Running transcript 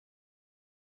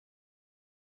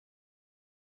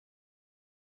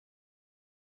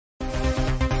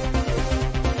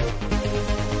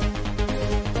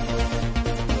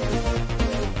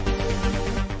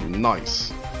Nice.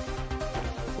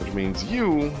 Which means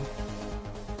you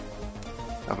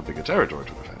have a bigger territory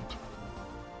to defend.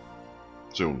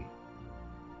 Soon.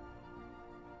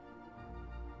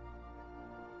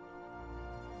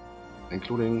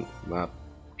 Including that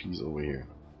piece over here.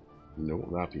 No,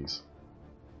 that piece.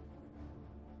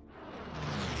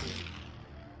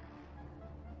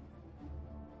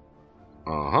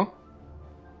 Uh-huh.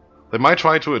 They might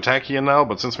try to attack here now,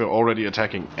 but since we're already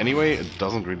attacking anyway, it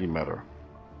doesn't really matter.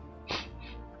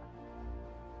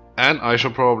 And I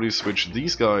should probably switch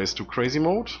these guys to crazy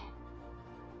mode,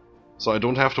 so I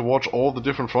don't have to watch all the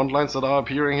different front lines that are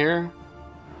appearing here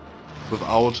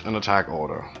without an attack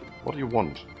order. What do you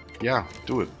want? Yeah,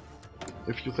 do it.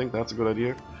 If you think that's a good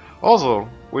idea. Also,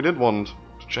 we did want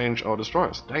to change our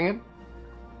destroyers. Dang it.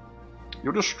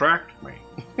 You distract me.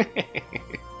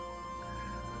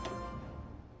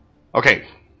 Okay.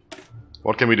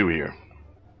 What can we do here?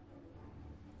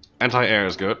 Anti-air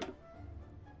is good.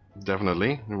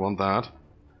 Definitely, we want that.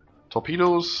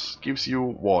 Torpedoes gives you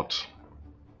what?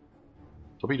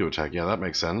 Torpedo attack, yeah, that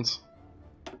makes sense.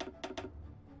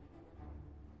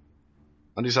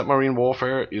 Anti-submarine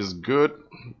warfare is good.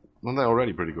 Well, they're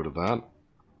already pretty good at that.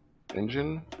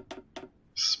 Engine.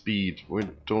 Speed. We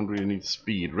don't really need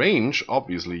speed. Range,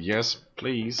 obviously, yes,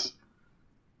 please.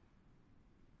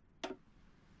 A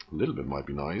little bit might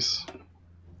be nice.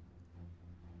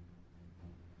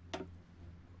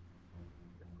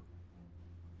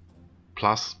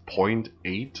 Plus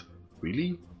 0.8?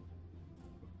 Really?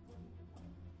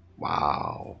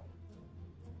 Wow.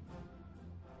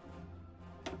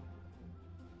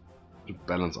 To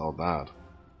balance out that.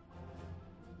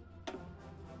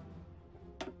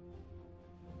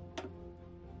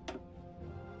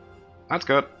 That's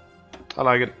good. I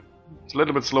like it. It's a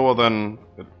little bit slower than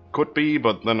it could be,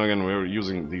 but then again we're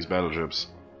using these battleships.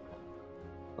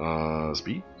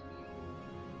 Speed?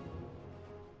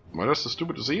 Am I just too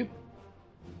stupid to see it?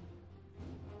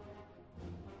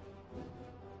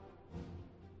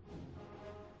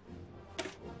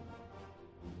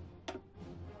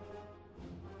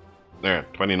 There,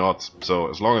 20 knots. So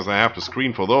as long as I have to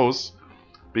screen for those,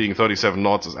 being 37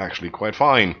 knots is actually quite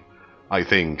fine, I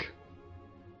think.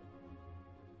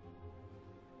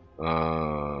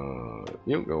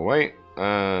 You go away,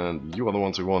 and you are the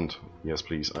ones we want. Yes,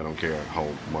 please. I don't care how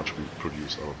much we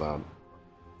produce out of that.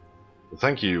 But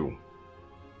thank you.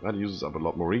 That uses up a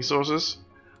lot more resources.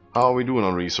 How are we doing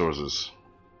on resources?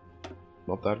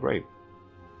 Not that great.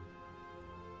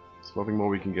 There's nothing more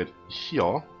we can get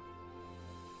here.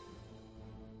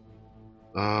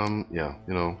 Yeah,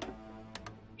 you know,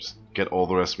 just get all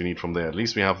the rest we need from there. At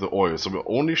least we have the oil, so we're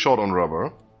only short on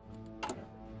rubber,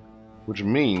 which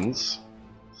means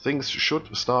things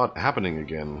should start happening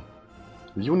again.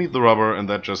 You need the rubber, and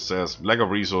that just says lack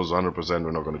of resources 100%,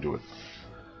 we're not going to do it.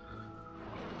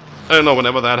 I don't know,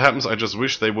 whenever that happens, I just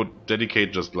wish they would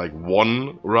dedicate just like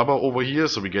one rubber over here,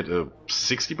 so we get a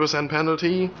 60%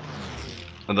 penalty,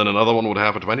 and then another one would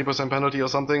have a 20% penalty or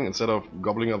something, instead of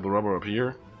gobbling up the rubber up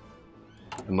here.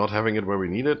 And not having it where we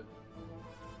need it.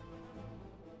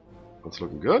 That's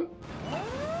looking good.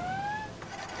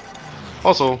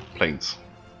 Also, planes.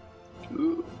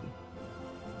 Ooh.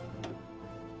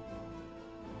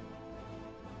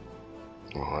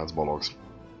 Oh, that's bollocks.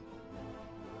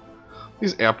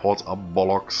 These airports are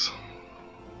bollocks.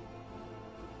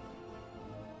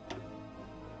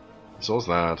 So's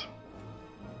that.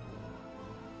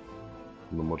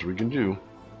 Not much we can do.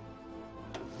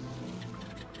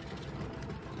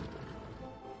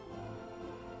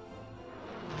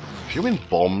 If you've been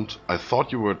bombed, I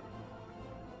thought you were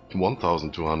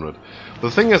 1,200.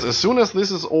 The thing is, as soon as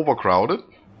this is overcrowded,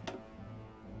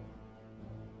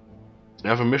 you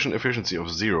have a mission efficiency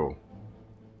of 0.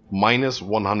 Minus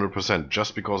 100%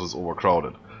 just because it's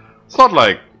overcrowded. It's not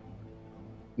like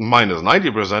minus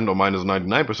 90% or minus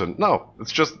 99%. No,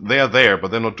 it's just they're there,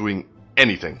 but they're not doing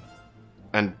anything.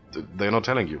 And they're not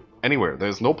telling you anywhere.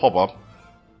 There's no pop-up.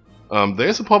 There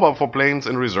is a pop-up for planes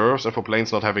in reserves and for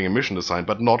planes not having a mission assigned,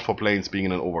 but not for planes being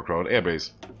in an overcrowded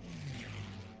airbase.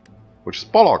 Which is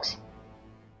bollocks.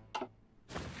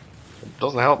 It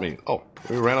doesn't help me. Oh,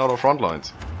 we ran out of front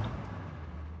lines.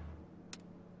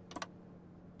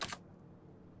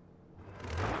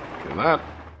 Get that.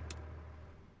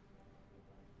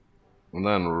 And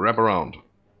then wrap around.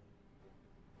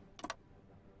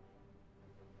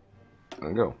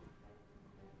 And go.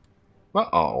 Where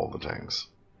are all the tanks?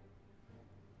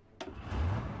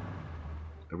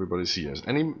 Everybody's here. Is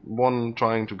anyone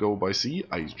trying to go by sea?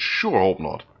 I sure hope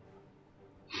not.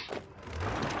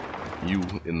 You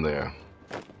in there.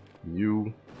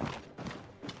 You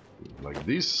like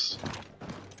this.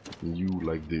 You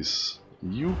like this.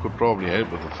 You could probably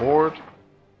help with the fort.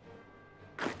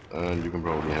 And you can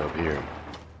probably help here.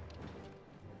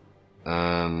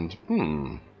 And,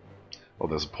 oh,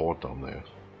 there's a port down there.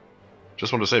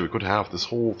 Just want to say, we could have this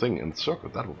whole thing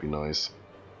encircled. That would be nice.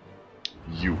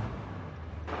 You.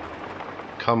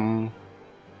 Come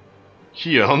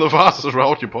here on the fastest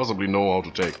route you possibly know how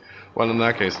to take. Well, in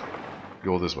that case,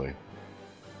 go this way.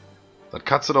 That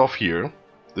cuts it off here.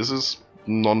 This is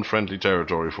non-friendly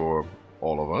territory for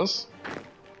all of us.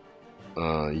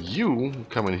 You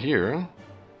come in here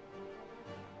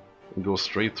and go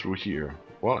straight through here.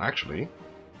 Well, actually,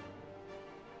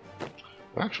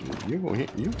 you go here.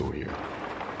 You go here.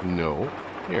 No,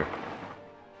 here.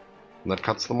 And that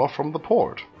cuts them off from the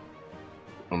port.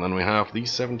 And then we have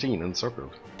these 17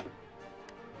 encircled.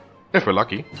 If we're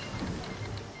lucky.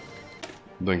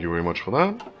 Thank you very much for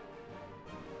that.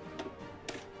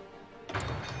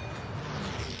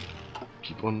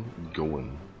 Keep on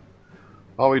going.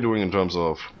 How are we doing in terms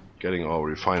of getting our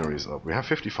refineries up? We have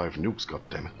 55 nukes,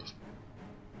 goddammit.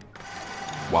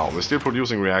 Wow, we're still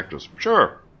producing reactors.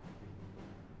 Sure.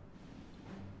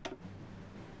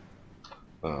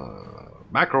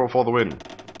 Macro for the win.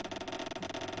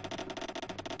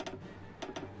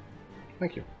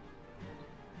 Thank you.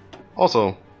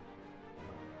 Also,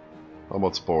 how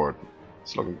about sport?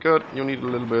 It's looking good. You need a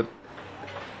little bit.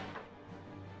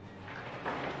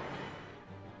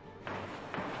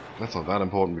 That's not that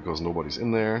important because nobody's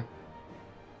in there.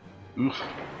 Ugh.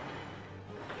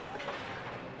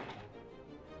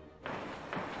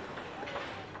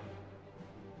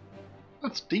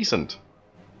 That's decent.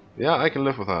 Yeah, I can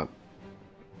live with that.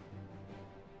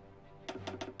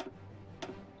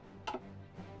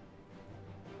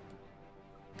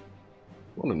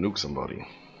 Wanna nuke somebody.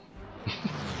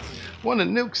 Wanna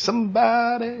nuke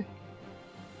somebody.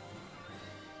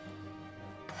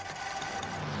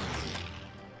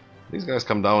 These guys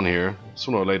come down here.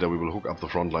 Sooner or later we will hook up the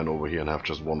front line over here and have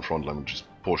just one front line and just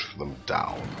push them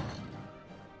down.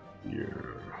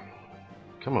 Here.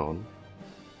 Come on.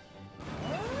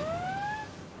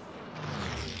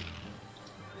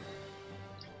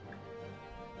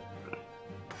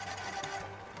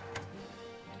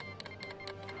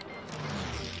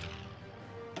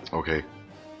 Okay.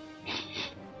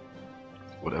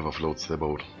 Whatever floats their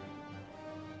boat.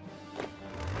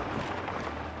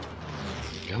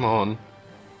 Come on.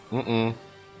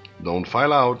 Don't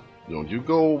file out. Don't you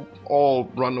go all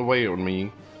run away on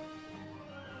me.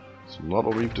 It's not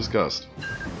what we've discussed.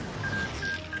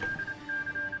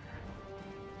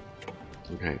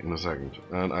 Okay, in a second.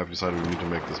 And I've decided we need to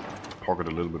make this pocket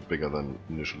a little bit bigger than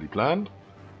initially planned.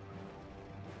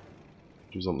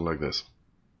 Do something like this.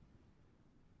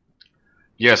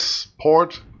 Yes,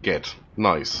 port, get.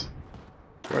 Nice.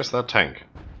 Where's that tank?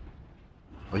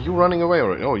 Are you running away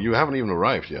already? Oh, you haven't even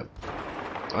arrived yet.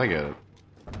 I get it.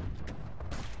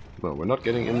 No, we're not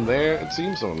getting in there, it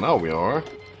seems. So now we are.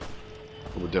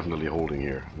 But we're definitely holding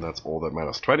here. And that's all that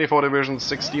matters. 24 divisions,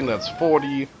 16, that's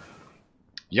 40.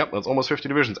 Yep, that's almost 50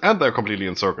 divisions. And they're completely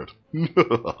encircled. You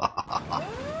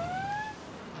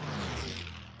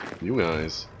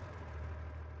guys.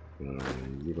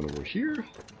 You're gonna go here.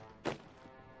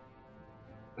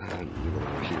 And you're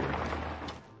gonna go here.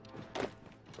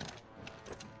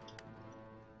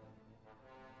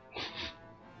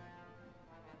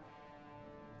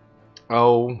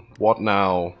 Oh, what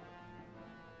now?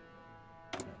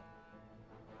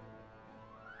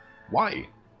 Why?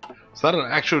 Is that an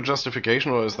actual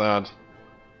justification or is that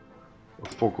a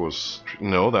focus?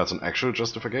 No, that's an actual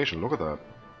justification. Look at that.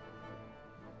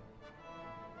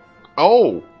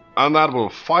 Oh! And that will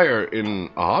fire in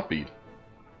a heartbeat.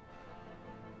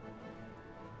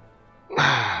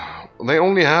 They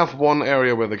only have one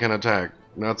area where they can attack.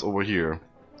 And that's over here.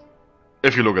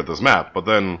 If you look at this map, but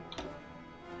then...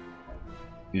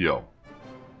 Yo.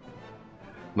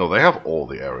 No, they have all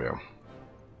the area.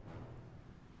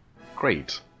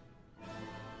 Great.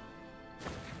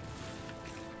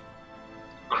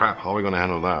 Crap, how are we gonna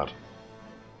handle that?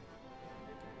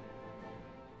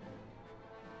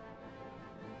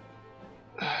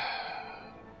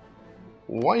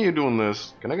 Why are you doing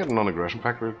this? Can I get a non-aggression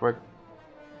pact real quick?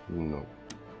 No.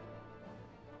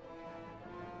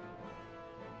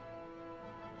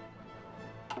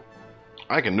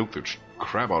 I can nuke the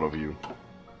crap out of you.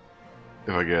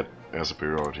 If I get air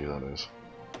superiority, that is.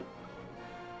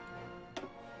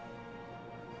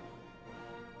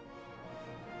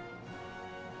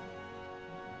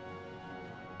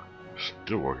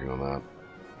 Still working on that.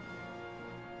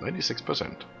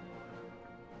 96%.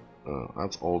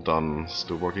 That's all done.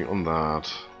 Still working on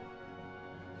that.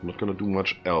 Not gonna do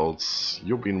much else.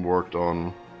 You've been worked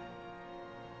on.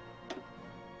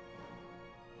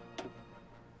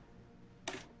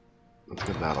 Let's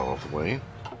get that out of the way.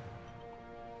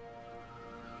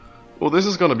 Oh, this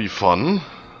is gonna be fun.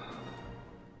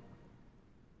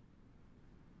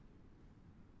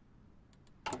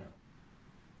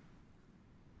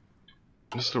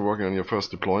 You're still working on your first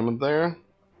deployment there?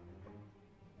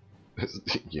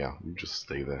 Yeah, you just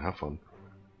stay there, have fun.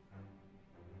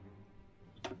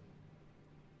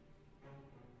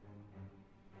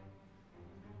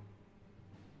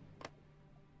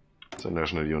 It's a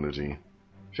national unity.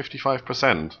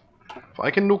 55%. If I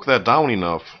can nuke that down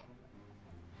enough,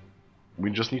 we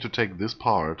just need to take this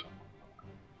part.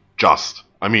 Just.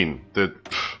 I mean,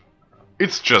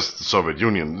 it's just the Soviet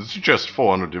Union. It's just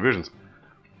 400 divisions.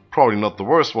 Probably not the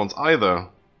worst ones either.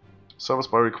 Service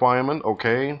by requirement,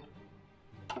 okay.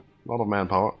 A lot of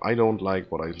manpower. I don't like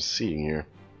what I'm seeing here.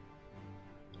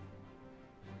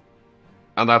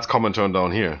 And that's Comintern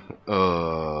down here.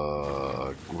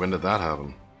 When did that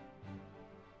happen?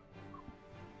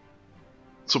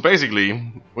 So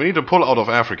basically, we need to pull out of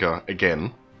Africa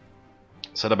again.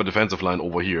 Set up a defensive line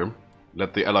over here.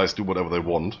 Let the Allies do whatever they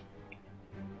want.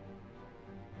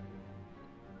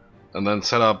 And then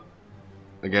set up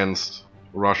against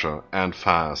Russia, and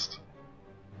fast.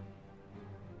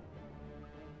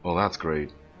 Oh, that's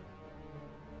great.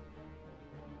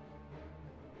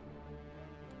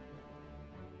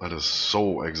 That is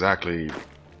so exactly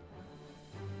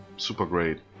super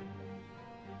great.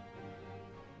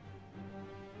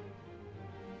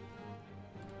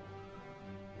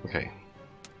 Okay.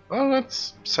 Well,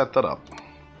 let's set that up.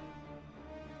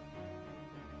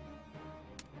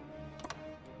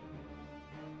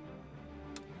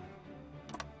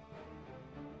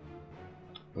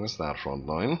 There's that front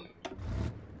line.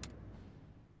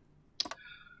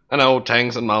 I know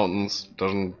tanks and mountains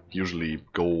doesn't usually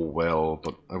go well,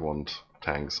 but I want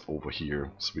tanks over here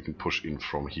so we can push in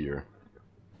from here.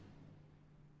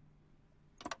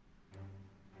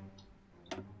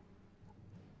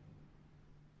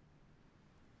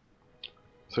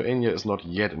 So India is not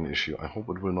yet an issue. I hope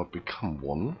it will not become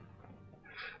one.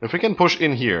 If we can push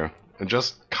in here and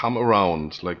just come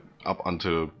around, like up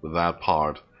until that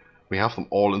part, we have them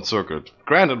all encircled.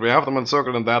 Granted, we have them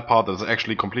encircled in that part that is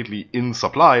actually completely in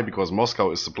supply, because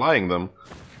Moscow is supplying them.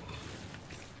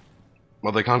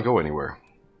 But they can't go anywhere.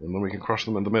 And then we can crush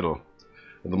them in the middle.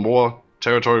 And the more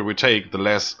territory we take, the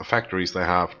less factories they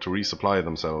have to resupply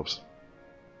themselves.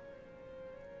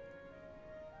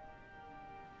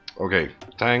 Okay,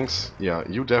 tanks. Yeah,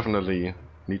 you definitely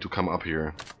need to come up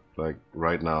here. Like,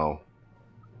 right now.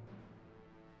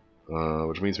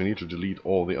 Which means we need to delete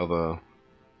all the other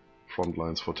front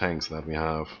lines for tanks that we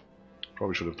have.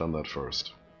 Probably should have done that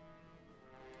first.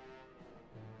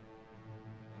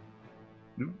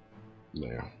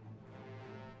 There.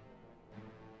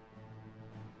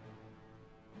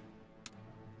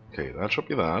 Okay, that should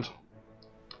be that.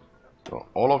 So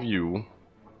all of you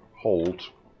hold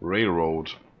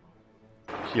railroad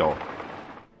here.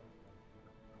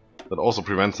 That also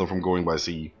prevents them from going by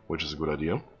sea, which is a good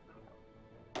idea.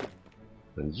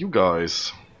 Then you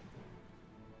guys...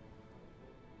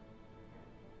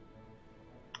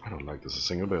 I don't like this a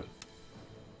single bit.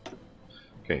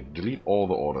 Okay, delete all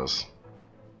the orders.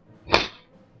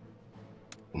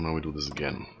 And now we do this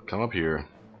again. Come up here.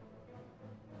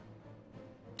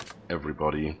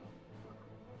 Everybody.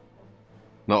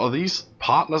 Now, are these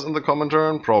partners in the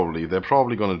Comintern? Probably. They're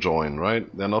probably gonna join, right?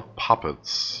 They're not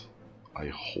puppets. I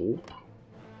hope.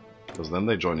 Because then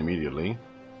they join immediately.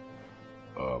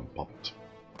 Puppet.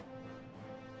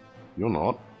 You're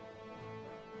not.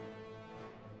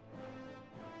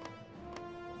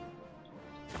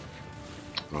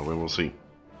 Well, we will see.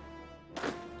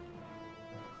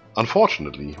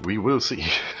 Unfortunately, we will see.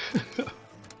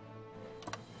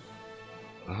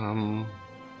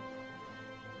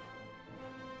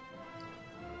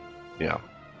 Yeah.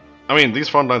 I mean, these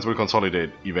front lines will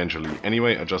consolidate eventually.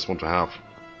 Anyway, I just want to have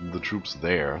the troops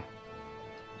there.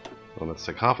 So let's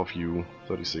take half of you,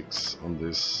 36 on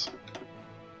this.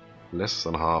 Less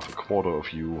than half, a quarter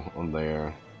of you on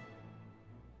there.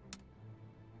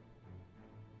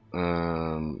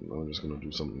 And I'm just gonna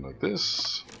do something like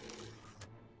this.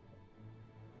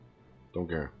 Don't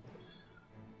care.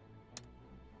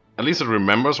 At least it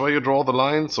remembers where you draw the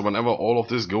line, so whenever all of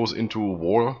this goes into a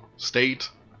war state,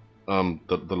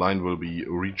 the line will be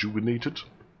rejuvenated.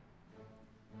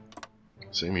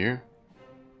 Same here.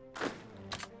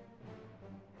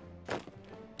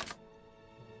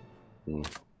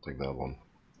 Take that one.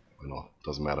 Why not?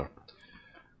 Doesn't matter.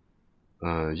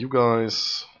 You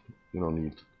guys, you don't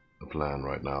need a plan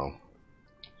right now.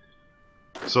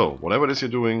 So, whatever it is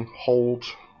you're doing, hold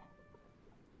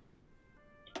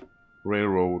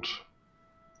railroad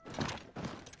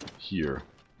here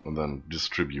and then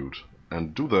distribute.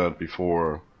 And do that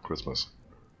before Christmas.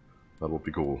 That would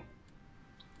be cool.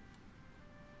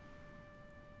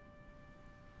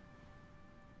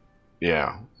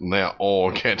 Yeah, they're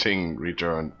all getting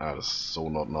returned. That is so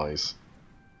not nice.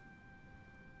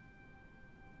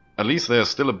 At least there's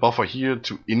still a buffer here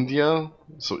to India,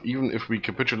 so even if we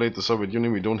capitulate the Soviet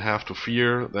Union, we don't have to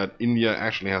fear that India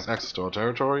actually has access to our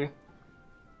territory.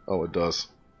 Oh, it does.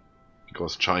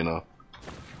 Because China.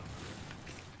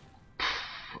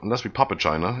 Unless we puppet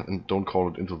China and don't call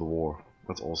it into the war.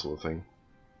 That's also a thing.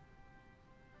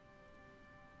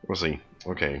 We'll see.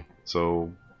 Okay,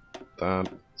 so that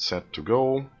set to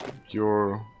go.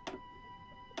 You're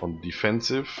on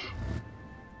defensive.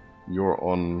 You're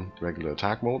on regular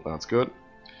attack mode. That's good.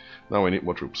 Now we need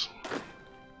more troops.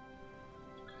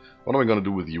 What are we gonna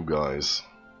do with you guys?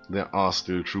 There are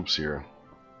still troops here.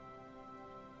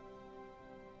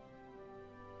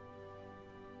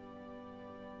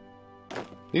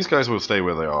 These guys will stay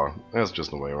where they are. There's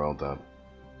just no way around that.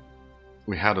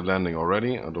 We had a landing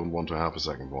already. I don't want to have a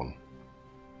second one.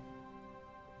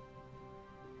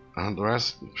 And the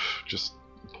rest, just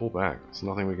pull back. There's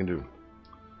nothing we can do.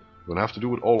 We're gonna have to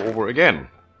do it all over again.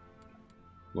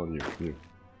 Not you.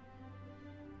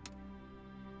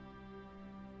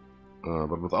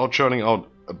 But without churning out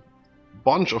a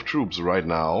bunch of troops right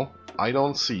now, I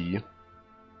don't see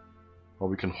how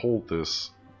we can hold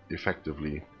this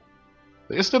effectively.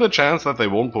 There is still a chance that they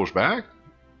won't push back.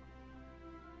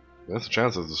 There's a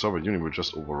chance that the Soviet Union will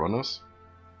just overrun us.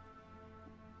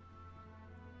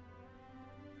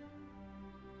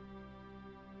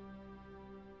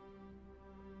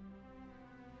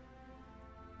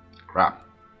 Crap.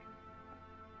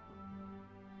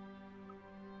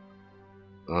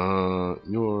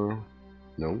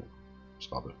 No.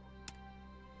 Stop it.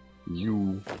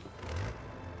 You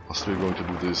are still going to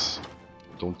do this.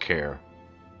 Don't care.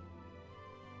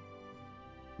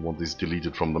 I want this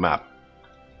deleted from the map.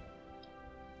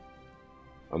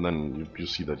 And then you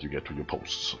see that you get to your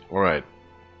posts. Alright.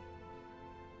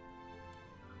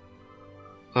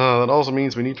 That also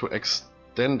means we need to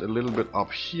extend a little bit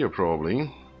up here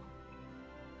probably.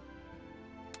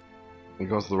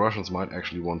 Because the Russians might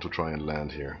actually want to try and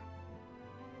land here.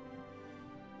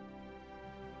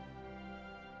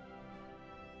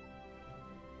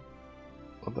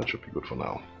 But that should be good for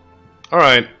now.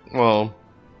 Alright, well.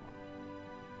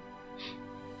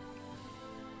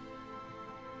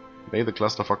 May the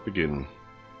clusterfuck begin.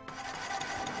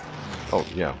 Oh,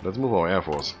 yeah, let's move our Air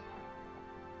Force.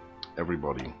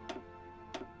 Everybody.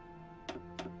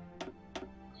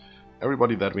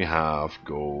 Everybody that we have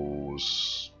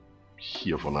goes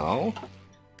here for now.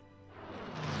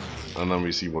 And then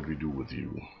we see what we do with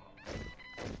you.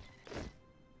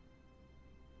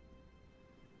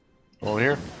 All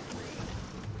here.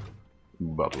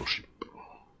 Battleship.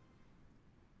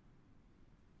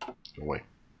 Go away.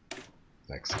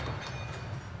 Next.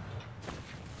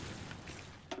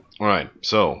 Alright,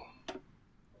 so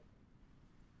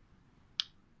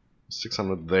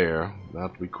 600 there,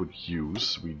 that we could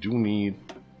use. We do need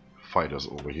fighters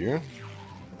over here.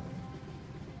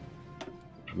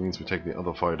 Which means we take the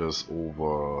other fighters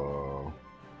over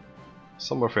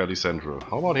somewhere fairly central.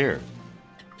 How about here?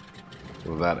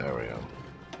 That area.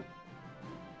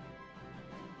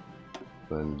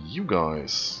 Then you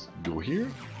guys go here.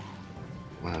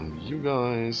 And you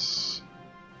guys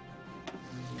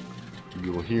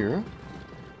go here.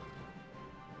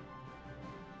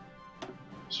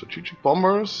 Strategic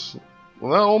bombers.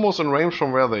 Well, they're almost in range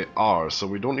from where they are, so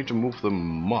we don't need to move them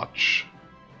much.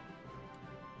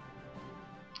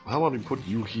 How about we put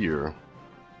you here?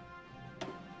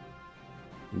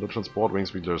 And the transport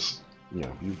wings, we just...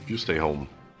 yeah, you stay home.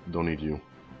 Don't need you.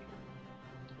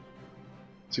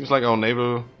 Seems like our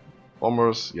naval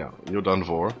bombers... yeah, you're done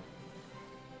for.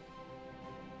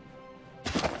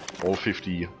 All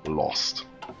 50 lost.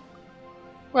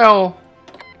 Well...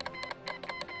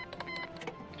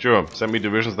 sure, send me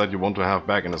divisions that you want to have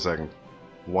back in a second.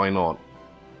 Why not?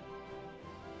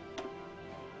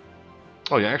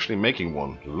 Oh, you're actually making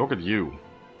one. Look at you.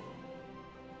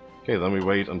 Okay, then we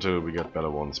wait until we get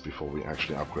better ones before we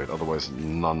actually upgrade. Otherwise,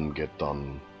 none get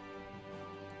done.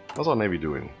 How's our navy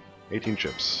doing? 18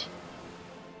 ships.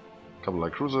 A couple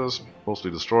light cruisers, mostly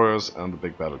destroyers, and the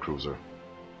big battle cruiser.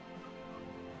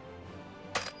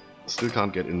 Still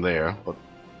can't get in there, but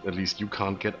at least you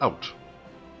can't get out.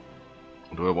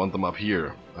 Do I want them up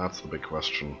here? That's the big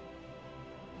question.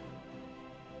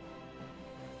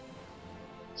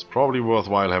 It's probably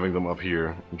worthwhile having them up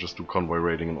here and just do convoy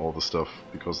raiding and all the stuff,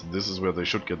 because this is where they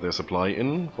should get their supply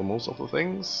in for most of the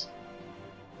things.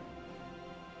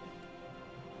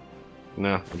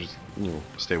 Nah, just, you know,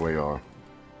 stay where you are.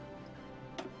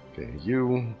 Okay,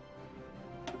 you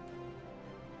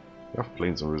have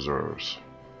planes in reserves.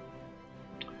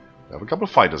 We have a couple of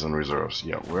fighters in reserves.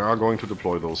 Yeah, we are going to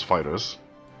deploy those fighters.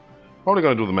 Probably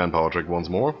going to do the manpower trick once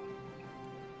more.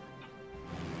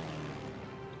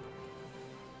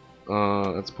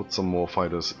 Let's put some more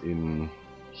fighters in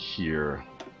here.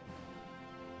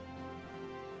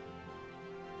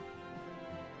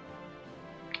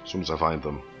 As soon as I find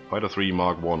them. Fighter 3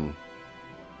 Mark 1.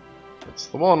 That's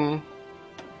the one.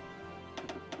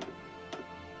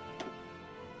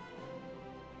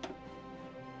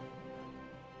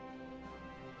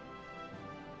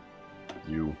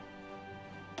 You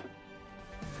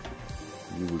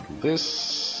will do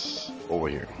this over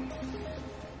here.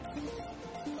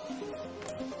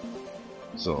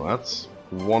 So that's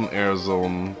one air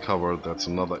zone covered, that's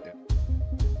another